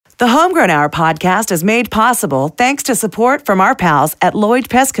The Homegrown Hour podcast is made possible thanks to support from our pals at Lloyd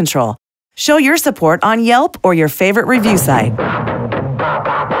Pest Control. Show your support on Yelp or your favorite review site.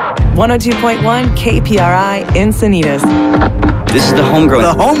 102.1 KPRI Encinitas. This is The Homegrown.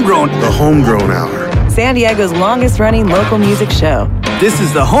 The Homegrown Hour. San Diego's longest-running local music show. This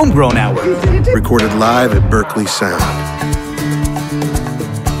is The Homegrown Hour. Recorded live at Berkeley Sound.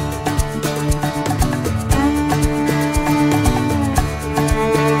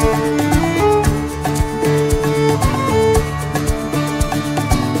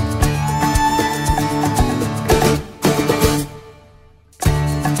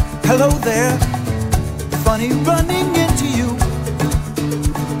 Hello there, funny running into you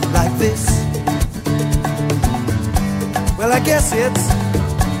like this. Well, I guess it's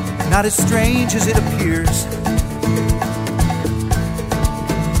not as strange as it appears.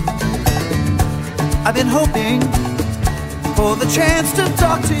 I've been hoping for the chance to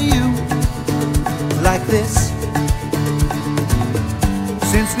talk to you like this.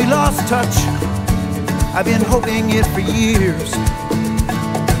 Since we lost touch, I've been hoping it for years.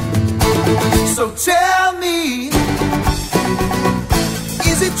 So tell me,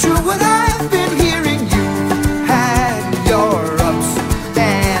 is it true what I've been hearing? You had your ups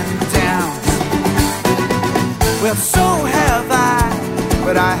and downs. Well, so have I,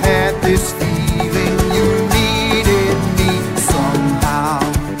 but I had this feeling you needed me somehow.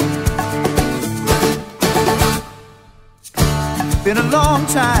 Been a long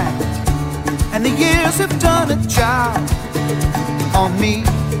time, and the years have done a job on me.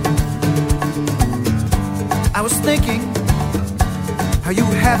 I was thinking how you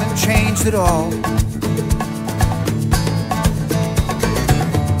haven't changed at all.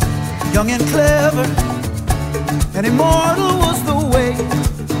 Young and clever and immortal was the way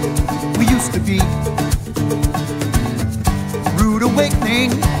we used to be. Rude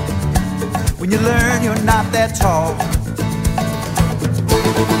awakening when you learn you're not that tall.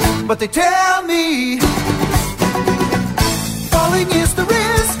 But they tell me falling is the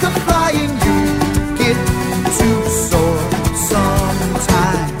risk of flying. You get too sore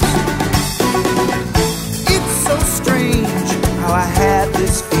sometimes. It's so strange how I had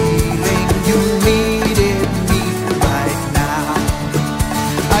this feeling you needed me right now.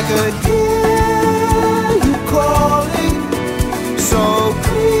 I could hear you calling so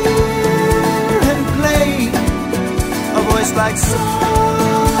clear and plain, a voice like sunshine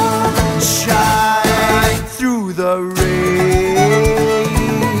through the rain.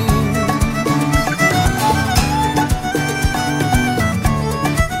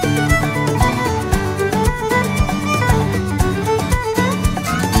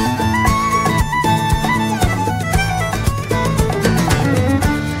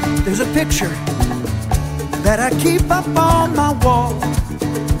 There's a picture that I keep up on my wall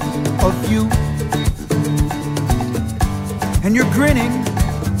of you, and you're grinning,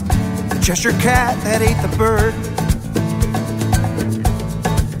 the Cheshire cat that ate the bird.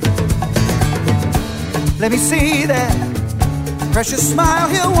 Let me see that precious smile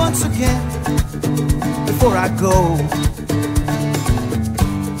here once again before I go.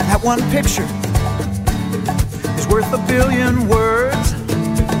 That one picture is worth a billion words.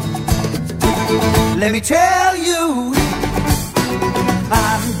 Let me tell you,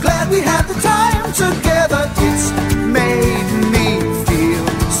 I'm glad we had the time together. It's made me feel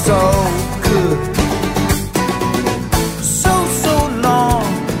so good. So long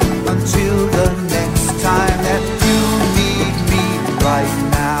until the next time that you need me right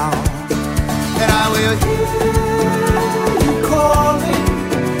now. And I will hear you calling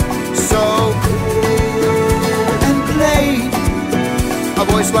so clear and plain, a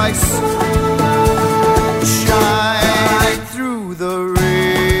voice like sunshine through the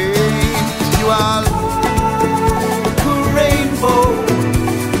rain. You are like a rainbow,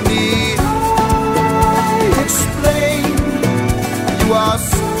 need I explain? You are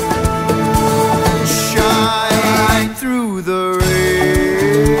sunshine through the rain.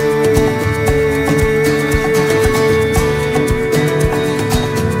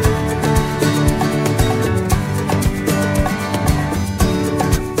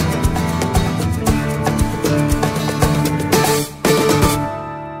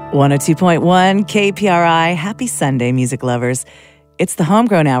 One 102.1 KPRI. Happy Sunday, music lovers. It's the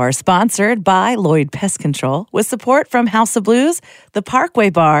Homegrown Hour, sponsored by Lloyd Pest Control, with support from House of Blues, the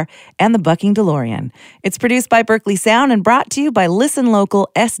Parkway Bar, and the Bucking DeLorean. It's produced by Berkeley Sound and brought to you by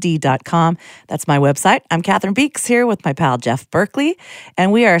ListenLocalSD.com. That's my website. I'm Catherine Beeks here with my pal Jeff Berkeley,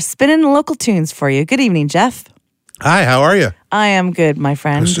 and we are spinning local tunes for you. Good evening, Jeff. Hi, how are you? I am good, my I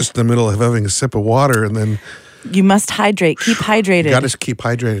friend. was just in the middle of having a sip of water, and then You must hydrate. Keep hydrated. Got to keep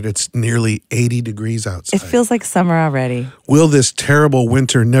hydrated. It's nearly 80 degrees outside. It feels like summer already. Will this terrible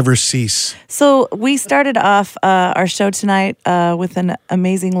winter never cease? So we started off our show tonight with an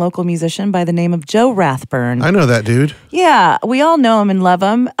amazing local musician by the name of Joe Rathburn. I know that dude. Yeah, we all know him and love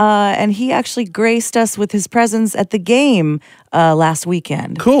him. And he actually graced us with his presence at the game last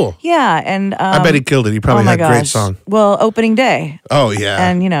weekend. Cool. Yeah, and I bet he killed it. He probably had a great song. Well, opening day. Oh, yeah.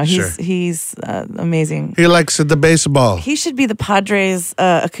 And, Sure. he's amazing. He likes the baseball. He should be the Padres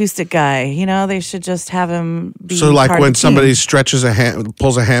acoustic guy. They should just have him be So like part when of the somebody team.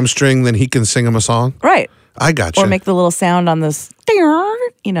 pulls a hamstring, then he can sing him a song? Right. I got you. Or make the little sound on this,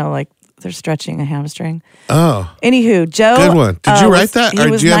 like they're stretching a hamstring. Oh. Anywho, Joe. Good one. Did you write that? He Or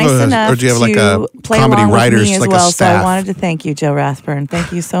was do you have nice a- enough or do you have like to a play comedy along with writers, me as like a well. So staff? I wanted to thank you, Joe Rathburn.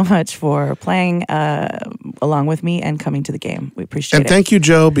 Thank you so much for playing along with me and coming to the game. We appreciate And it. thank you,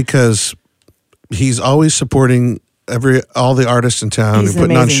 Joe, because he's always supporting all the artists in town He's and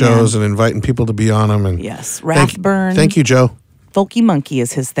putting on amazing shows man. and inviting people to be on them. And Yes, Rathburn. Thank you, Joe. Folky Monkey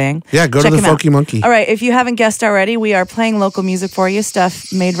is his thing. Yeah, go Check to the him out. Folky Monkey. All right, if you haven't guessed already, we are playing local music for you,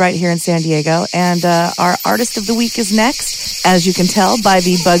 stuff made right here in San Diego. And our artist of the week is next, as you can tell by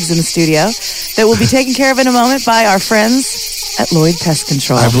the bugs in the studio, that will be taken care of in a moment by our friends at Lloyd Pest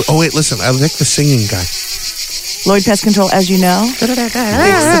Control. Wait, listen. I like the singing guy. Lloyd Pest Control, as you know, big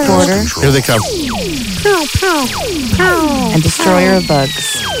supporter Here they come. and destroyer of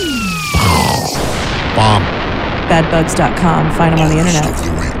bugs. Bomb. Badbugs.com. Find them on the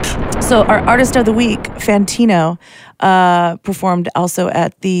internet. So our artist of the week, Fantino, performed also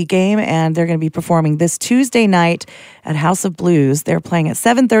at the game, and they're going to be performing this Tuesday night at House of Blues. They're playing at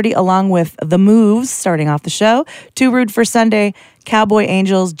 7:30 along with The Moves, starting off the show. Too Rude for Sunday, Cowboy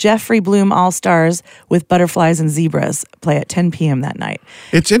Angels, Jeffrey Bloom All-Stars with Butterflies and Zebras play at 10 p.m. that night.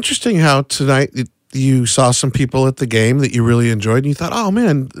 It's interesting how tonight you saw some people at the game that you really enjoyed, and you thought, oh,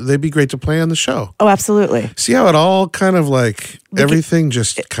 man, they'd be great to play on the show. Oh, absolutely. See how it all kind of like, everything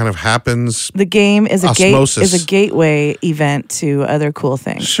just kind of happens. The game is a Osmosis. gateway event to other cool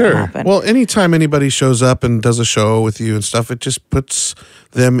things that Sure. happen. Well, anytime anybody shows up and does a show with you and stuff, it just puts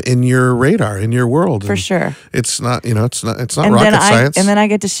them in your radar, in your world. For And sure. It's not, it's not and rocket then science. And then I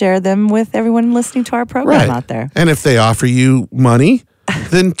get to share them with everyone listening to our program out there. And if they offer you money,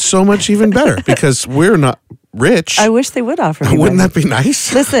 then so much even better, because we're not rich. I wish they would offer me Wouldn't money. that be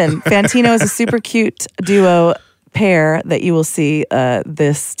nice? Listen, Fantino is a super cute duo pair that you will see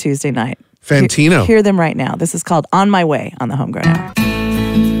this Tuesday night. Fantino. Hear them right now. This is called On My Way on the Homegrown Hour.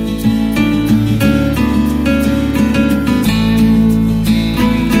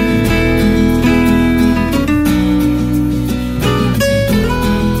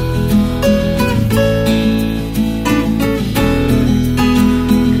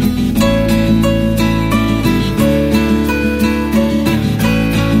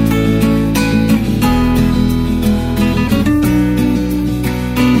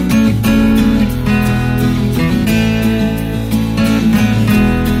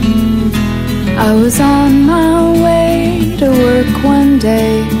 I was on my way to work one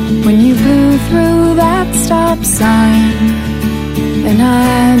day when you blew through that stop sign, and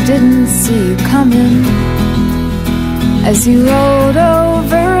I didn't see you coming as you rolled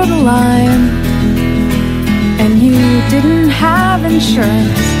over the line, and you didn't have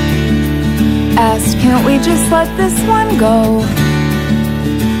insurance. Asked, can't we just let this one go?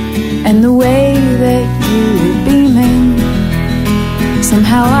 And the way that you were beaming,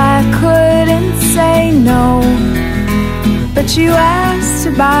 somehow I couldn't say no. But you asked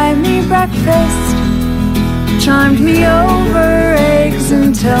to buy me breakfast, chimed me over eggs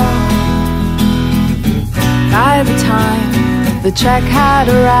until by the time the check had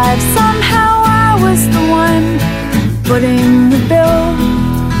arrived, somehow I was the one footing the bill.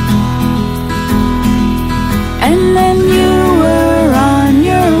 And then you were on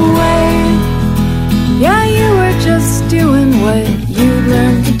your way. Yeah, you were just doing what you'd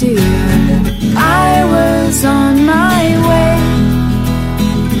learned to do. I was on my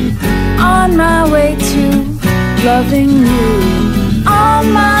way to loving you. On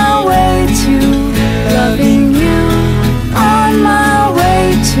my way to loving you. On my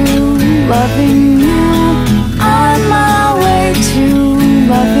way to loving you. On my way to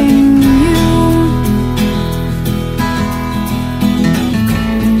loving you.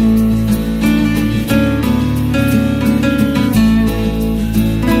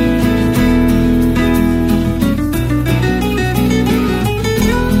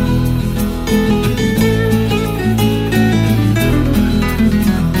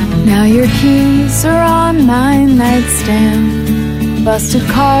 Now your keys are on my nightstand. Busted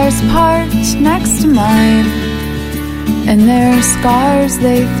cars parked next to mine. and their scars,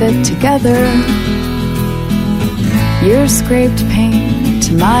 they fit together. Your scraped paint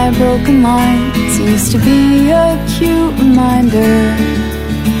to my broken lines used to be a cute reminder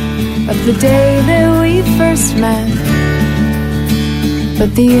of the day that we first met.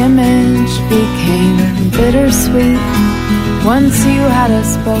 But the image became bittersweet once you had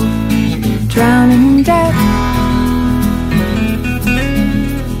us both drowning in debt.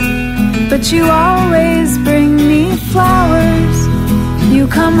 But you always bring me flowers. You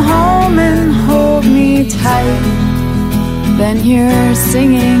come home and hold me tight. Then you're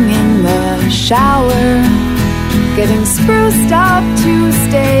singing in the shower, getting spruced up to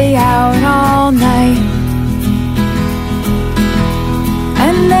stay out all night.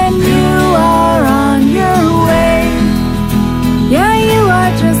 And then you are on your way. Yeah, you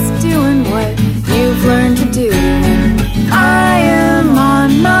are just doing what you've learned to do. I am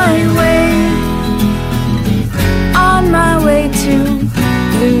on my way. On my way to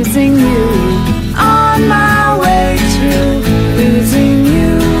losing you. On my way to losing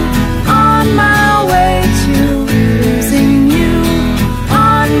you. On my way to losing you.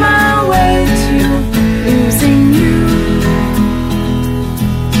 On my way to losing you.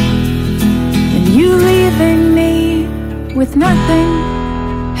 And you leaving me with nothing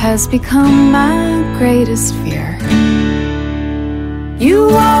has become my greatest fear. You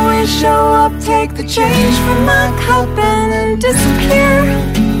always show up, take the change from my cup and disappear.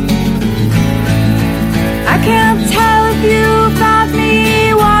 I can't tell if you thought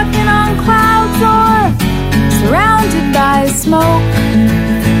me walking on clouds or surrounded by smoke.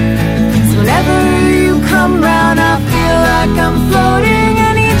 So whenever you come round, I feel like I'm floating,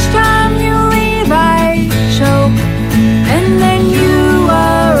 and each time you leave I choke. And then you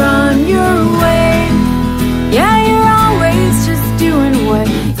are on your way. Yeah, you're always just doing what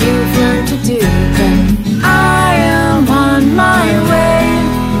you've learned to do. But I am on my way.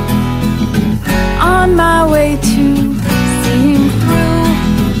 On my way to seeing through.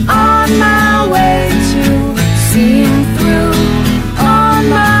 On my way to seeing through. On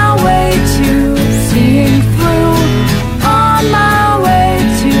my way to seeing through. On my way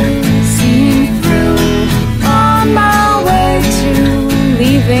to seeing through. On my way to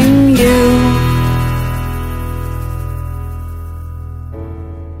leaving you.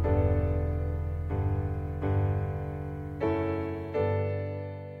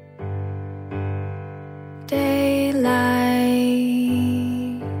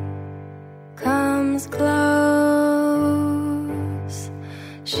 Daylight comes close.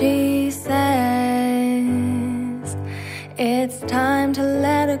 She says it's time to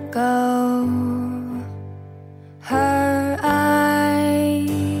let it go. Her eyes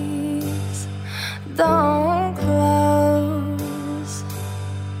don't close.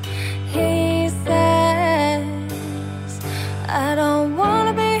 He says I don't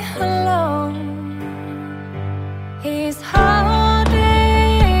wanna be alone. He's holding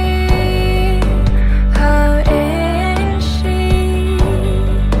her in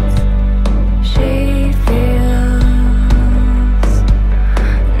sheets. She feels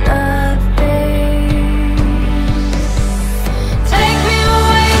nothing.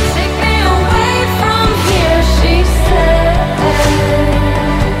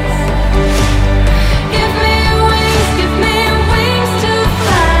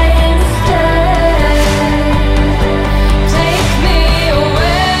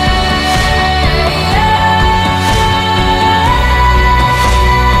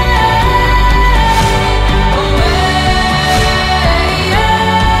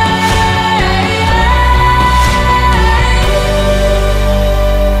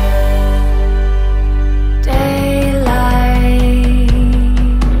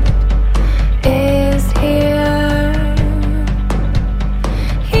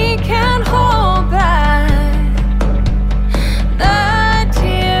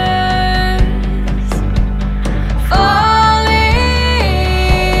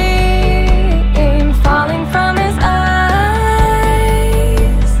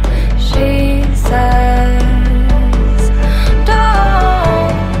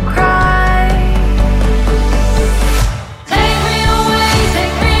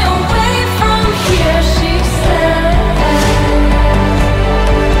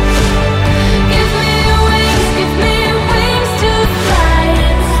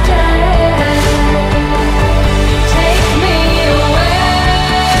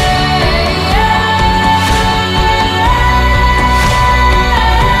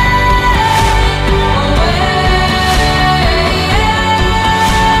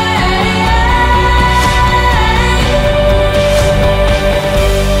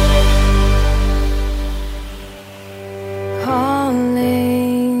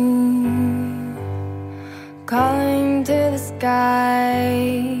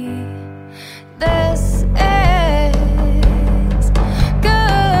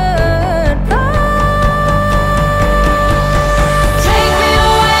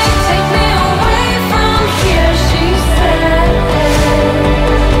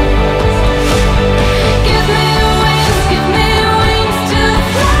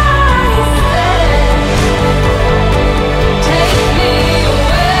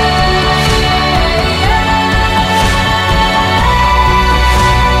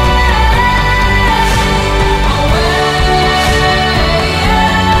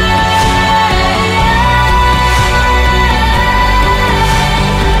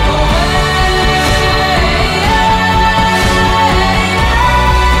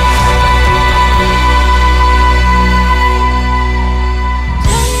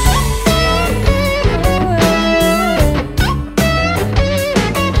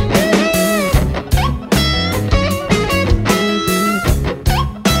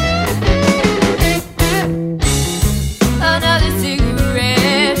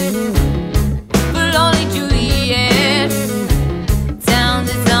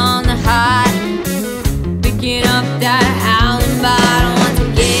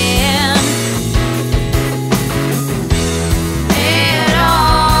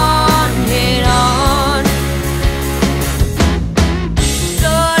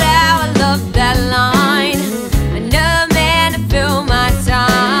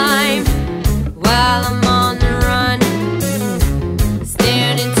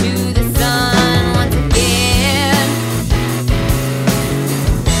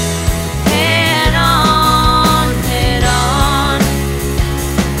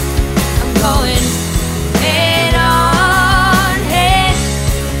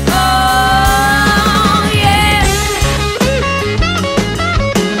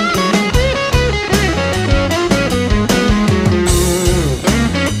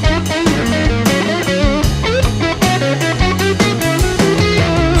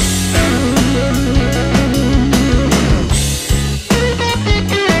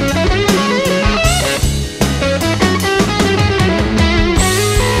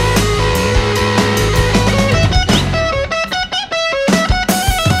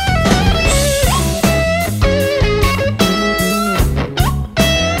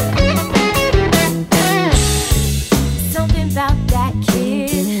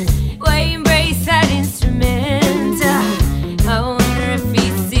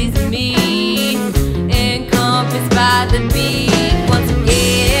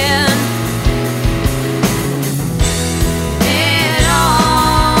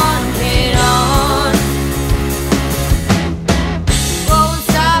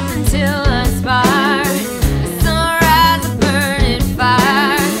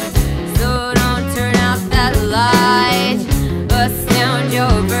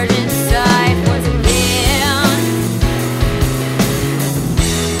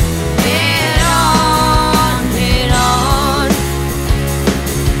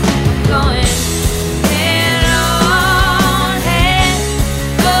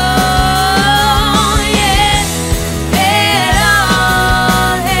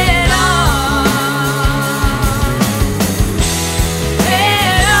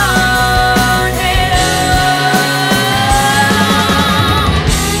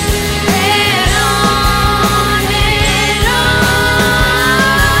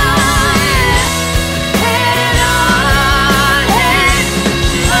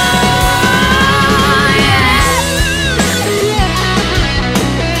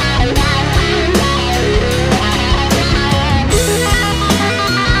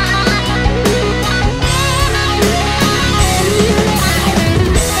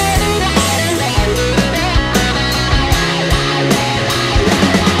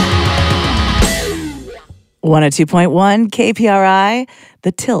 102.1 KPRI,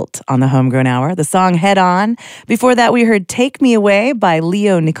 The Tilt on the Homegrown Hour, the song Head On. Before that, we heard Take Me Away by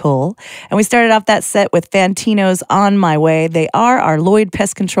Leo Nicole. And we started off that set with Fantino's On My Way. They are our Lloyd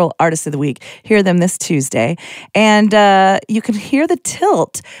Pest Control Artist of the Week. Hear them this Tuesday. And you can hear the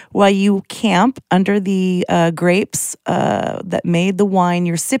tilt while you camp under the grapes that made the wine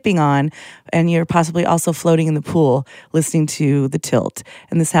you're sipping on. And you're possibly also floating in the pool listening to the tilt.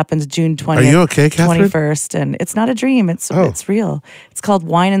 And this happens June 20th. Are you okay, Catherine? 21st. And it's not a dream. It's real. It's called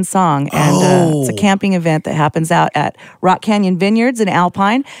Wine and Song. And it's a camping event that happens out at Rock Canyon Vineyards in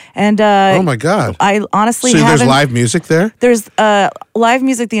Alpine. And oh my God. I honestly haven't... So there's live music there? There's live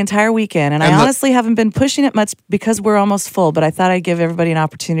music the entire weekend. And I honestly haven't been pushing it much because we're almost full. But I thought I'd give everybody an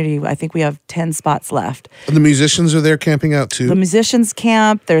opportunity. I think we have 10 spots left. And the musicians are there camping out too? The musicians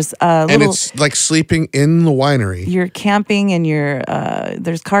camp. There's and it's like sleeping in the winery. You're camping and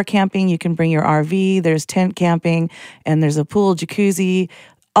there's car camping. You can bring your RV. There's tent camping. And there's a pool, jacuzzi,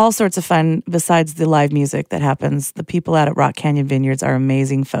 all sorts of fun besides the live music that happens. The people out at Rock Canyon Vineyards are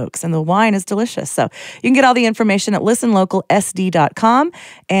amazing folks. And the wine is delicious. So you can get all the information at listenlocalsd.com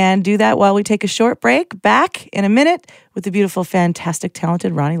and do that while we take a short break. Back in a minute with the beautiful, fantastic,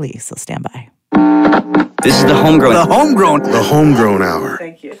 talented Ronnie Lee. So stand by. This is the Homegrown. The Homegrown Hour.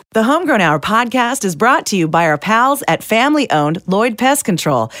 Thank you. The Homegrown Hour podcast is brought to you by our pals at family-owned Lloyd Pest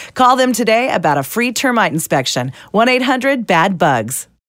Control. Call them today about a free termite inspection. 1-800-BAD-BUGS.